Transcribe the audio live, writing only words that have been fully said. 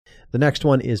The next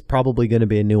one is probably going to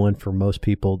be a new one for most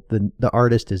people. The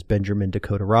artist is Benjamin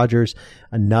Dakota Rogers,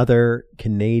 another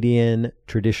Canadian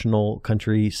traditional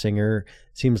country singer.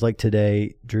 Seems like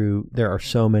today, Drew, there are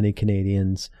so many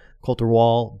Canadians. Colter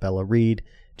Wall, Bella Reed,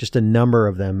 just a number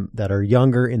of them that are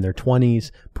younger in their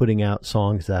 20s, putting out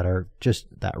songs that are just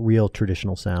that real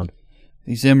traditional sound.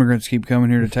 These immigrants keep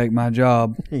coming here to take my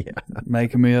job,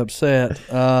 making me upset.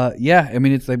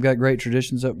 They've got great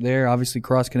traditions up there. Obviously,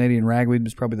 Cross Canadian Ragweed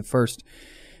was probably the first.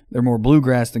 They're more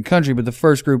bluegrass than country, but the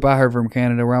first group I heard from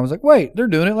Canada where I was like, wait, they're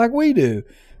doing it like we do.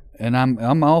 And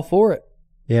I'm all for it.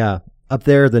 Yeah. Up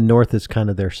there, the north is kind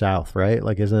of their south, right?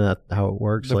 Like, isn't that how it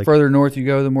works? The further north you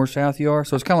go, the more south you are.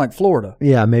 So it's kind of like Florida.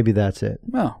 Yeah, maybe that's it.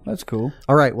 Oh, that's cool.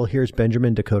 All right, well, here's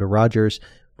Benjamin Dakota Rogers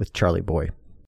with Charlie Boy.